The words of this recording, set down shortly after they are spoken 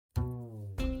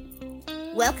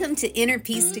Welcome to Inner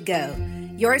Peace to Go,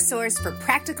 your source for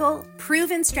practical,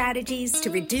 proven strategies to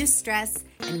reduce stress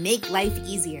and make life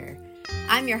easier.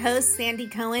 I'm your host, Sandy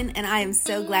Cohen, and I am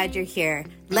so glad you're here.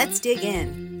 Let's dig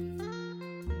in.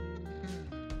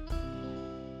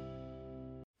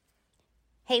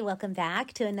 Hey, welcome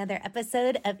back to another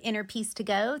episode of Inner Peace to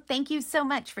Go. Thank you so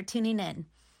much for tuning in.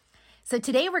 So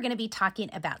today we're going to be talking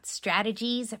about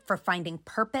strategies for finding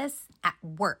purpose at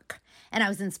work. And I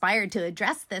was inspired to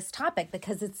address this topic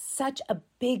because it's such a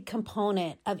big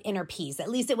component of inner peace. At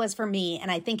least it was for me, and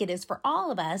I think it is for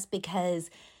all of us because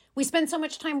we spend so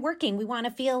much time working. We want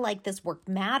to feel like this work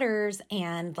matters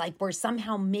and like we're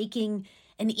somehow making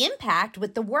an impact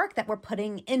with the work that we're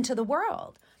putting into the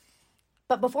world.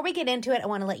 But before we get into it, I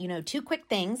want to let you know two quick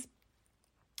things.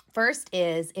 First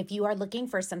is if you are looking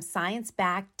for some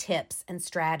science-backed tips and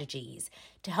strategies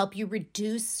to help you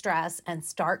reduce stress and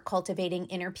start cultivating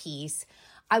inner peace,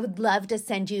 I would love to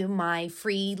send you my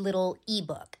free little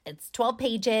ebook. It's 12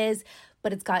 pages,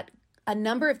 but it's got a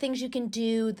number of things you can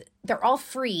do. They're all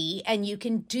free and you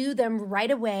can do them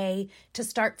right away to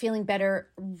start feeling better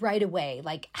right away.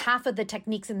 Like half of the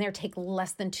techniques in there take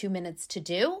less than 2 minutes to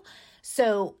do.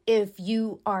 So if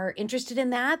you are interested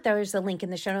in that, there's a link in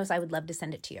the show notes. I would love to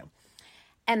send it to you.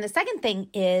 And the second thing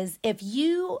is if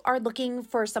you are looking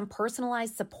for some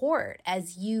personalized support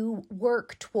as you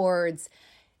work towards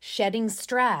shedding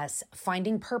stress,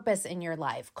 finding purpose in your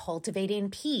life,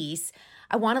 cultivating peace,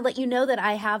 I want to let you know that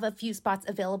I have a few spots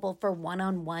available for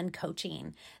one-on-one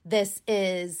coaching. This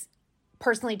is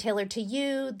personally tailored to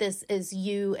you. This is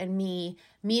you and me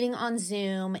meeting on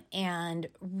Zoom and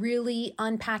really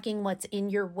unpacking what's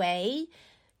in your way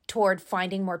toward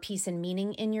finding more peace and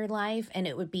meaning in your life. And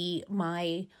it would be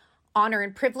my honor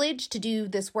and privilege to do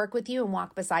this work with you and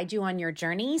walk beside you on your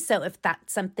journey. So if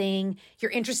that's something you're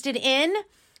interested in,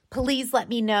 please let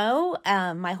me know.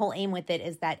 My whole aim with it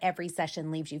is that every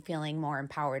session leaves you feeling more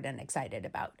empowered and excited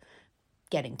about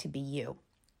getting to be you.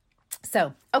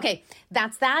 So, okay,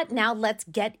 that's that. Now let's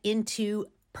get into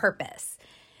purpose.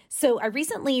 So I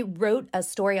recently wrote a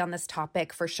story on this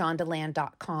topic for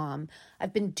shondaland.com.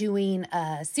 I've been doing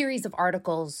a series of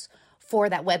articles for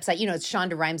that website. You know, it's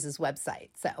Shonda Rhimes' website.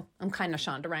 So I'm kind of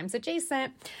Shonda Rhimes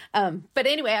adjacent. But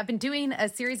anyway, I've been doing a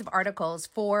series of articles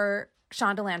for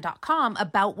shondaland.com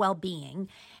about well-being.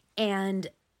 And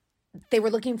they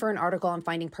were looking for an article on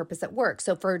finding purpose at work.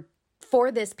 So for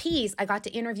this piece, I got to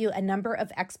interview a number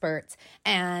of experts,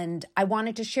 and I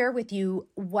wanted to share with you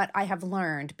what I have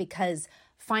learned because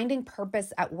finding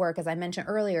purpose at work, as I mentioned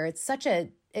earlier, it's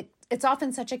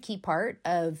often such a key part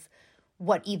of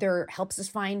what either helps us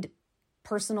find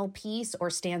personal peace or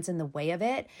stands in the way of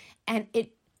it. And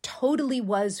it totally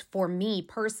was for me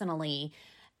personally,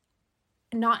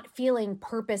 not feeling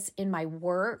purpose in my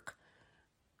work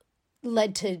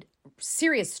led to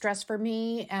serious stress for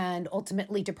me and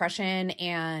ultimately depression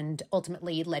and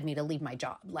ultimately led me to leave my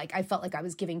job. Like I felt like I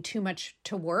was giving too much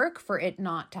to work for it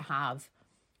not to have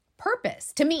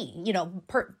purpose to me, you know,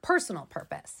 personal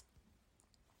purpose.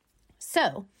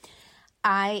 So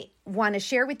I want to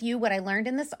share with you what I learned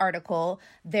in this article.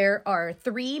 There are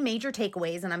 3 major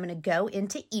takeaways and I'm going to go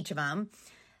into each of them.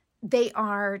 They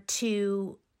are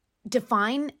to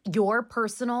define your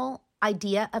personal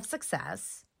idea of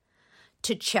success,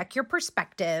 to check your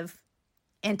perspective,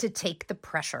 and to take the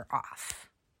pressure off.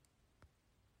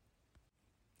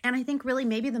 And I think really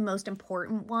maybe the most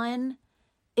important one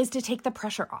is to take the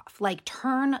pressure off, like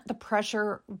turn the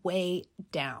pressure way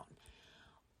down.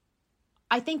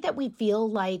 I think that we feel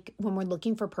like when we're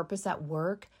looking for purpose at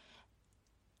work,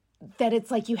 that it's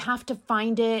like you have to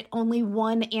find it, only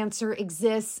one answer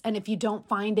exists, and if you don't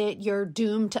find it, you're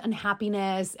doomed to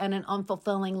unhappiness and an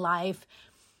unfulfilling life.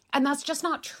 And that's just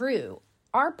not true.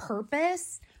 Our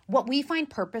purpose, what we find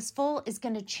purposeful, is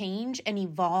going to change and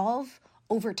evolve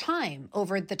over time,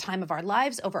 over the time of our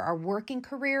lives, over our working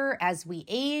career, as we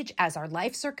age, as our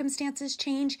life circumstances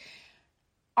change.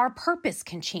 Our purpose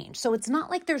can change. So it's not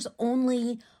like there's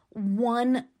only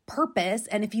one purpose,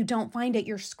 and if you don't find it,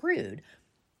 you're screwed.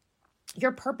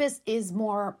 Your purpose is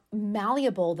more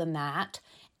malleable than that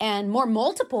and more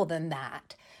multiple than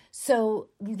that. So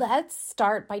let's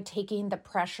start by taking the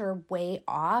pressure way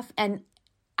off. And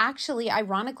actually,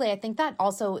 ironically, I think that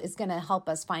also is going to help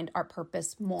us find our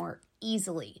purpose more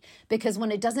easily, because when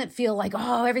it doesn't feel like,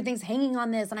 oh, everything's hanging on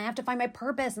this and I have to find my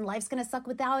purpose and life's going to suck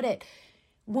without it.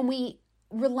 When we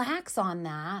relax on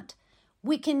that,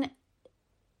 we can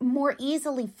more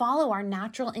easily follow our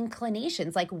natural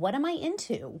inclinations. Like, what am I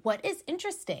into? What is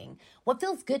interesting? What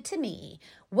feels good to me?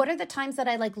 What are the times that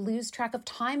I lose track of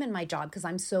time in my job because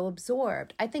I'm so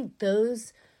absorbed? I think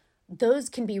those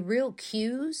can be real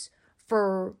cues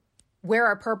for where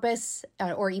our purpose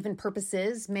or even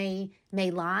purposes may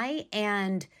lie.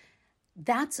 And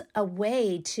that's a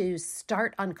way to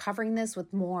start uncovering this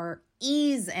with more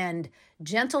ease and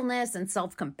gentleness and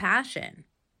self-compassion.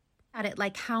 At it,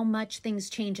 like how much things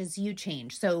change as you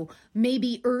change. So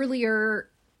maybe earlier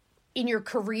in your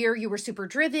career, you were super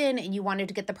driven and you wanted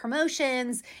to get the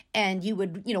promotions and you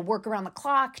would, work around the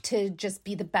clock to just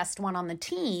be the best one on the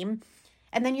team.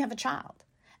 And then you have a child.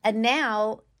 And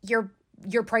now your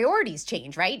priorities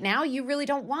change, right? Now you really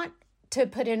don't want to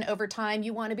put in overtime.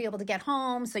 You want to be able to get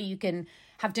home so you can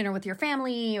have dinner with your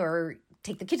family or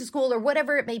take the kids to school or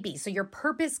whatever it may be. So your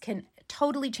purpose can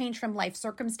totally change from life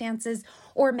circumstances.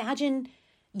 Or imagine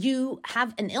you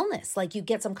have an illness, like you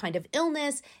get some kind of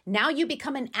illness. Now you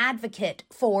become an advocate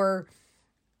for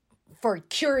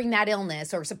curing that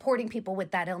illness or supporting people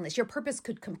with that illness. Your purpose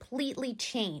could completely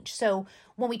change. So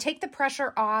when we take the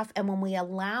pressure off and when we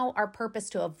allow our purpose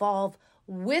to evolve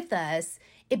with us,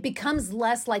 it becomes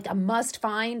less like a must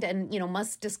find and,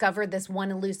 must discover this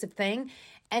one elusive thing,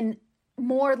 and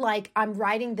more like I'm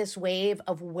riding this wave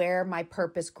of where my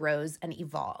purpose grows and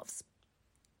evolves.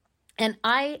 And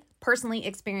I personally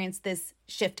experienced this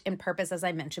shift in purpose, as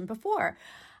I mentioned before.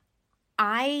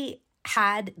 I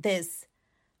had this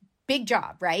big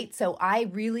job, right? So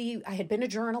I had been a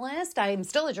journalist. I'm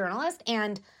still a journalist,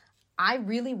 and I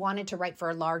really wanted to write for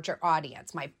a larger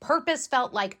audience. My purpose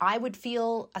felt like I would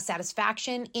feel a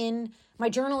satisfaction in my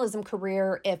journalism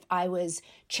career if I was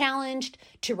challenged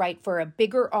to write for a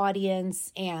bigger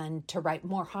audience and to write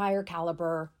more higher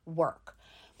caliber work.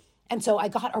 And so I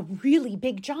got a really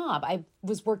big job. I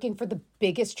was working for the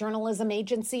biggest journalism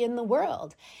agency in the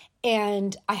world.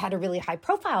 And I had a really high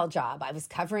profile job. I was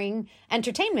covering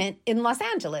entertainment in Los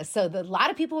Angeles. So a lot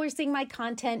of people were seeing my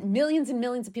content. Millions and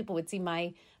millions of people would see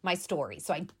my story.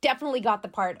 So I definitely got the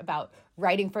part about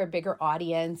writing for a bigger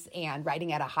audience and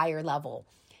writing at a higher level.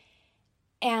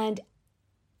 And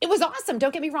it was awesome.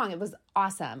 Don't get me wrong. It was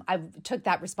awesome. I took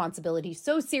that responsibility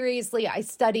so seriously. I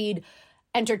studied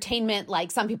entertainment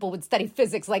like some people would study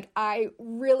physics. Like I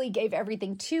really gave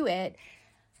everything to it.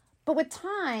 But with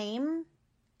time,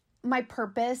 my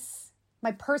purpose,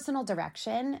 my personal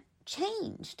direction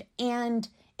changed, and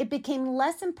it became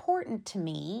less important to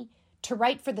me to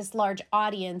write for this large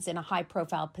audience in a high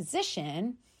profile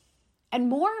position, and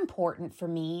more important for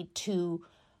me to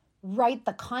write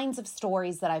the kinds of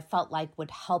stories that I felt like would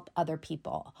help other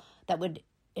people, that would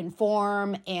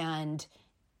inform and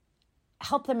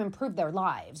help them improve their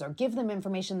lives or give them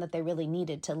information that they really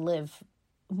needed to live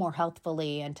more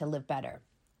healthfully and to live better.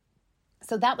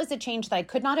 So that was a change that I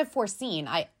could not have foreseen.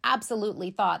 I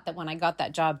absolutely thought that when I got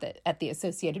that job at the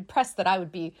Associated Press that I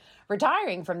would be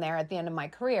retiring from there at the end of my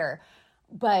career.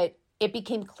 But it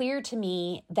became clear to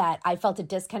me that I felt a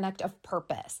disconnect of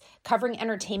purpose. Covering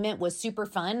entertainment was super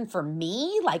fun for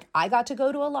me. Like I got to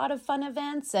go to a lot of fun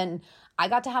events and I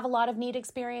got to have a lot of neat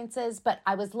experiences, but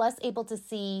I was less able to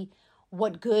see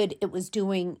what good it was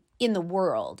doing in the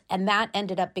world. And that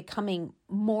ended up becoming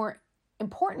more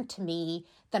important to me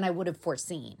than I would have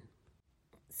foreseen.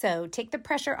 So take the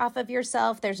pressure off of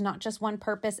yourself. There's not just one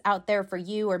purpose out there for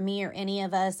you or me or any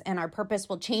of us, and our purpose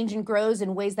will change and grows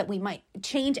in ways that we might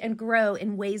change and grow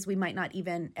in ways we might not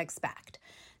even expect.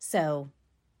 So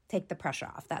take the pressure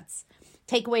off. That's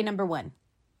takeaway number one.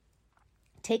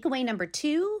 Takeaway number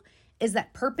two is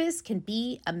that purpose can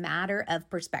be a matter of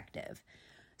perspective.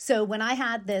 So when I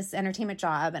had this entertainment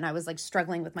job and I was like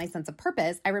struggling with my sense of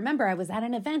purpose, I remember I was at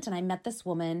an event and I met this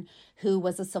woman who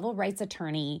was a civil rights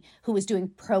attorney who was doing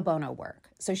pro bono work.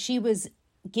 So she was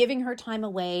giving her time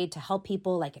away to help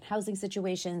people like in housing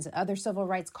situations and other civil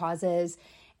rights causes.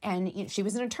 And she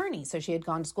was an attorney, so she had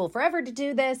gone to school forever to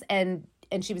do this, and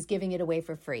she was giving it away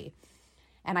for free.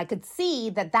 And I could see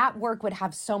that work would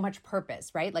have so much purpose,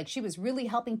 right? Like she was really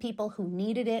helping people who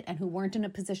needed it and who weren't in a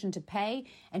position to pay,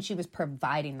 and she was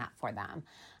providing that for them.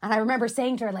 And I remember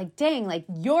saying to her, like, dang, like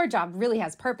your job really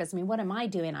has purpose. I mean, what am I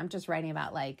doing? I'm just writing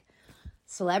about like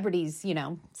celebrities,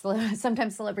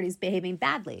 sometimes celebrities behaving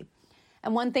badly.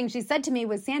 And one thing she said to me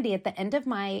was, Sandy, at the end of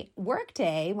my work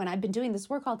day, when I've been doing this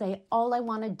work all day, all I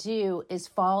want to do is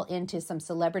fall into some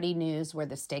celebrity news where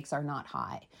the stakes are not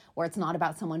high, where it's not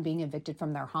about someone being evicted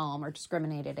from their home or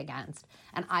discriminated against.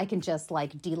 And I can just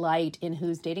like delight in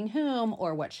who's dating whom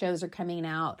or what shows are coming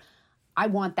out. I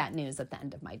want that news at the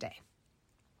end of my day.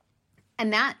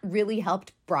 And that really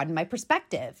helped broaden my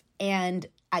perspective. And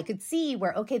I could see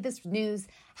where, okay, this news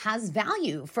has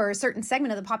value for a certain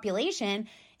segment of the population.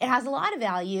 It has a lot of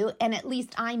value. And at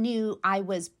least I knew I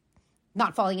was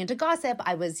not falling into gossip.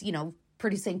 I was,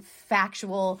 producing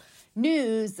factual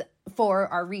news for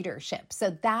our readership.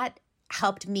 So that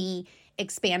helped me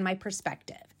expand my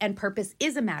perspective. And purpose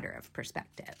is a matter of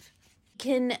perspective.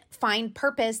 Can find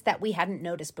purpose that we hadn't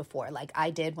noticed before, like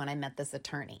I did when I met this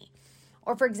attorney.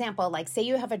 Or for example, like say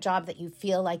you have a job that you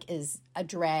feel like is a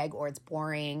drag or it's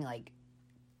boring, like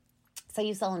say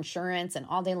you sell insurance and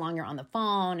all day long you're on the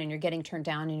phone and you're getting turned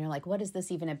down and you're like, what is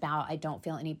this even about? I don't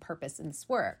feel any purpose in this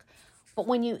work. But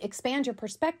when you expand your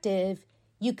perspective,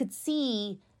 you could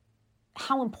see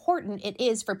how important it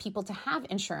is for people to have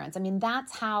insurance. I mean,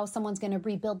 that's how someone's going to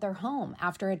rebuild their home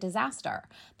after a disaster.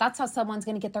 That's how someone's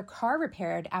going to get their car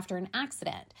repaired after an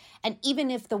accident. And even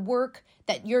if the work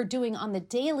that you're doing on the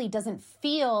daily doesn't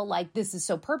feel like this is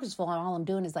so purposeful and all I'm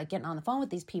doing is like getting on the phone with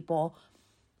these people,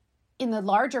 in the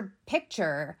larger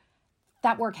picture,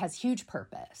 that work has huge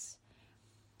purpose.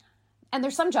 And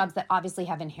there's some jobs that obviously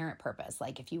have inherent purpose.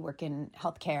 Like if you work in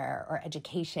healthcare or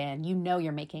education, you know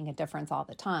you're making a difference all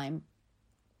the time.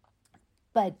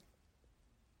 But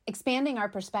expanding our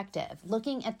perspective,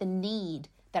 looking at the need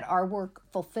that our work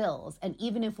fulfills, and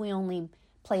even if we only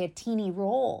play a teeny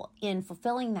role in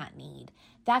fulfilling that need,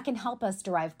 that can help us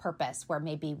derive purpose where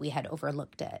maybe we had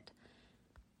overlooked it.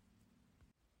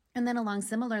 And then along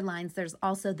similar lines, there's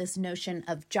also this notion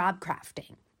of job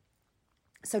crafting.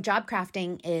 So job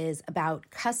crafting is about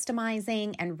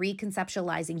customizing and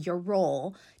reconceptualizing your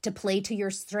role to play to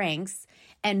your strengths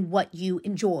and what you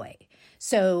enjoy.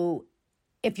 So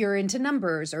if you're into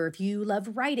numbers, or if you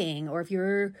love writing, or if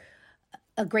you're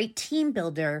a great team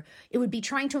builder, it would be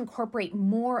trying to incorporate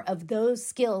more of those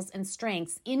skills and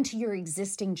strengths into your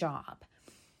existing job.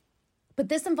 But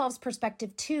this involves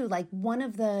perspective too. Like one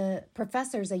of the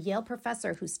professors, a Yale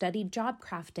professor who studied job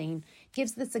crafting,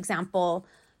 gives this example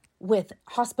with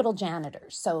hospital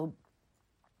janitors. So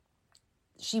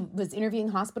she was interviewing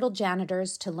hospital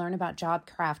janitors to learn about job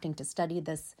crafting, to study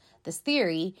this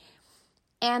theory.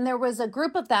 And there was a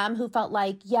group of them who felt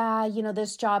like, yeah,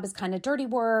 this job is kind of dirty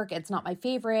work. It's not my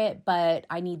favorite, but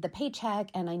I need the paycheck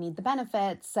and I need the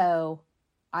benefits. So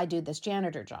I do this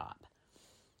janitor job.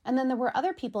 And then there were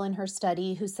other people in her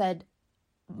study who said,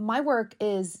 my work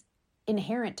is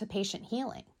inherent to patient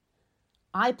healing.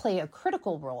 I play a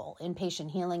critical role in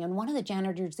patient healing. And one of the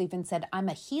janitors even said, I'm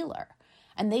a healer.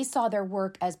 And they saw their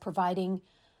work as providing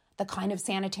the kind of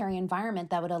sanitary environment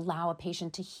that would allow a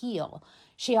patient to heal.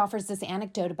 She offers this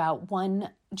anecdote about one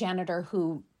janitor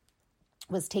who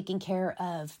was taking care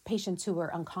of patients who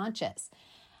were unconscious.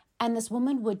 And this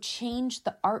woman would change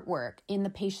the artwork in the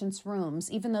patient's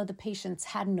rooms, even though the patients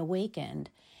hadn't awakened.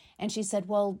 And she said,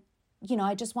 well,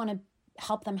 I just want to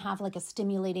help them have like a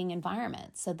stimulating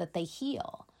environment so that they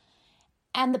heal.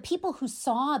 And the people who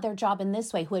saw their job in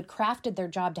this way, who had crafted their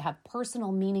job to have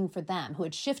personal meaning for them, who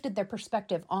had shifted their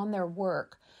perspective on their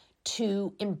work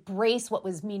to embrace what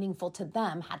was meaningful to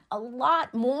them, had a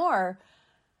lot more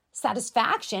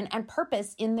satisfaction and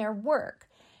purpose in their work.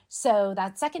 So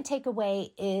that second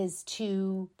takeaway is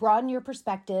to broaden your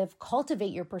perspective,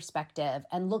 cultivate your perspective,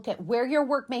 and look at where your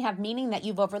work may have meaning that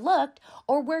you've overlooked,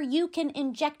 or where you can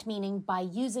inject meaning by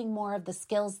using more of the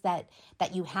skills that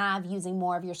you have, using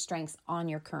more of your strengths on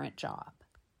your current job.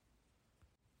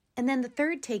 And then the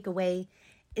third takeaway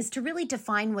is to really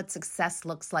define what success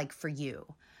looks like for you.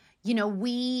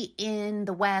 We in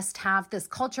the West have this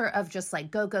culture of just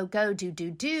like go, go, go,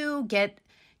 do,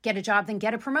 get a job, then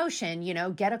get a promotion,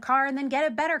 get a car and then get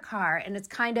a better car. And it's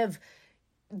kind of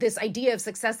this idea of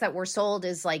success that we're sold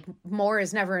is like more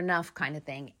is never enough kind of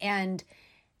thing. And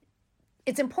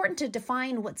it's important to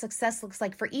define what success looks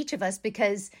like for each of us,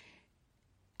 because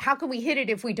how can we hit it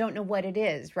if we don't know what it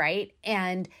is, right?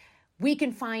 And we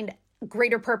can find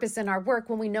greater purpose in our work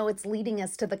when we know it's leading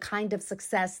us to the kind of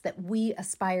success that we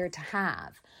aspire to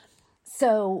have.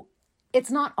 So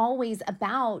it's not always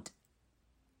about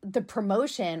the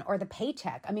promotion or the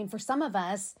paycheck. I mean, for some of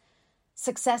us,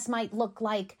 success might look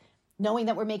like knowing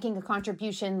that we're making a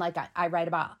contribution. Like I write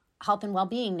about health and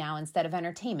well-being now instead of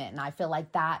entertainment. And I feel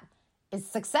like that is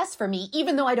success for me,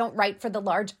 even though I don't write for the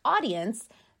large audience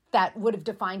that would have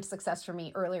defined success for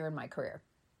me earlier in my career.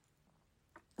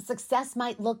 Success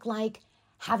might look like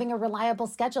having a reliable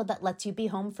schedule that lets you be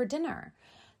home for dinner.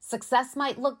 Success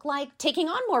might look like taking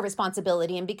on more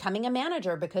responsibility and becoming a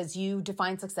manager, because you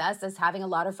define success as having a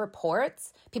lot of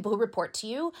reports, people who report to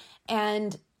you,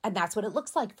 and that's what it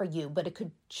looks like for you. But it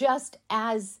could just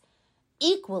as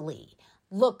equally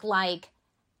look like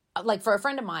for a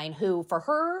friend of mine who, for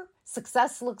her,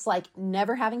 success looks like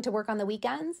never having to work on the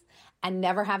weekends and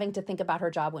never having to think about her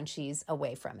job when she's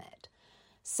away from it.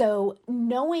 So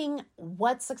knowing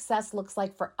what success looks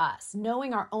like for us,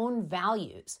 knowing our own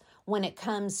values when it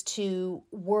comes to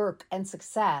work and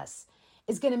success,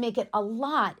 is going to make it a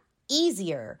lot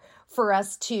easier for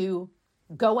us to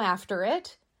go after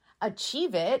it,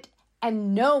 achieve it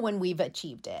and know when we've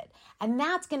achieved it. And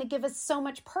that's going to give us so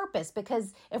much purpose,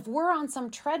 because if we're on some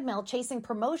treadmill chasing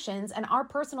promotions and our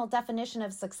personal definition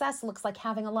of success looks like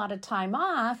having a lot of time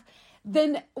off,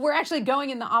 then we're actually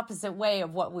going in the opposite way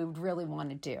of what we would really want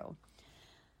to do.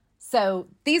 So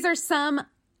these are some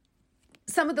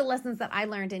of the lessons that I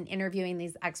learned in interviewing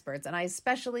these experts. And I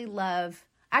especially love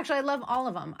all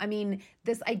of them. I mean,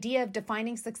 this idea of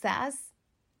defining success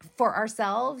for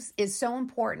ourselves is so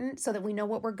important so that we know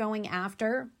what we're going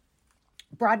after.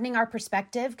 Broadening our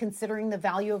perspective, considering the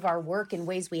value of our work in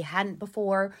ways we hadn't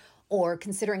before, or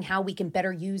considering how we can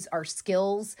better use our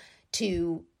skills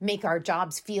to make our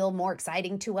jobs feel more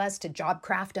exciting to us, to job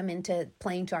craft them into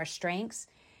playing to our strengths.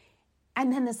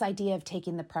 And then this idea of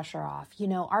taking the pressure off. You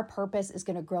know, our purpose is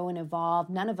going to grow and evolve.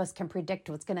 None of us can predict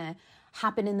what's going to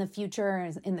happen in the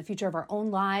future of our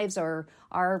own lives or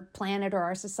our planet or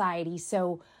our society.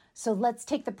 So let's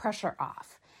take the pressure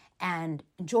off and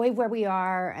enjoy where we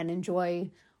are and enjoy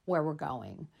where we're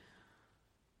going.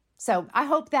 So I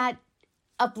hope that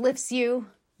uplifts you,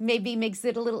 maybe makes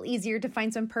it a little easier to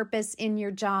find some purpose in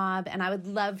your job. And I would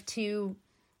love to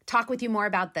talk with you more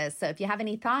about this. So if you have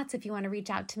any thoughts, if you want to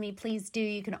reach out to me, please do.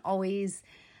 You can always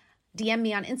DM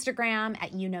me on Instagram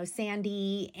at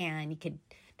Sandy, and you could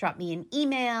drop me an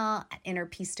email at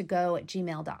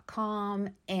innerpeacetogo@gmail.com.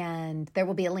 And there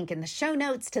will be a link in the show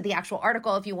notes to the actual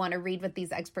article if you want to read what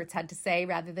these experts had to say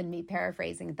rather than me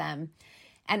paraphrasing them.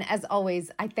 And as always,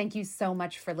 I thank you so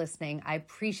much for listening. I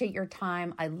appreciate your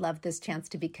time. I love this chance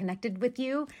to be connected with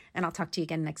you, and I'll talk to you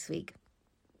again next week.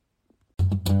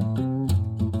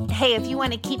 Hey, if you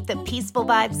want to keep the peaceful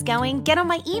vibes going, get on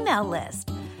my email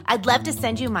list. I'd love to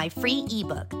send you my free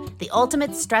ebook, The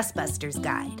Ultimate Stress Busters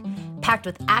Guide, packed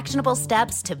with actionable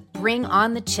steps to bring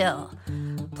on the chill.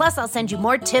 Plus, I'll send you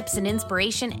more tips and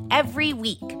inspiration every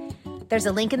week. There's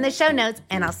a link in the show notes,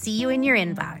 and I'll see you in your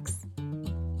inbox.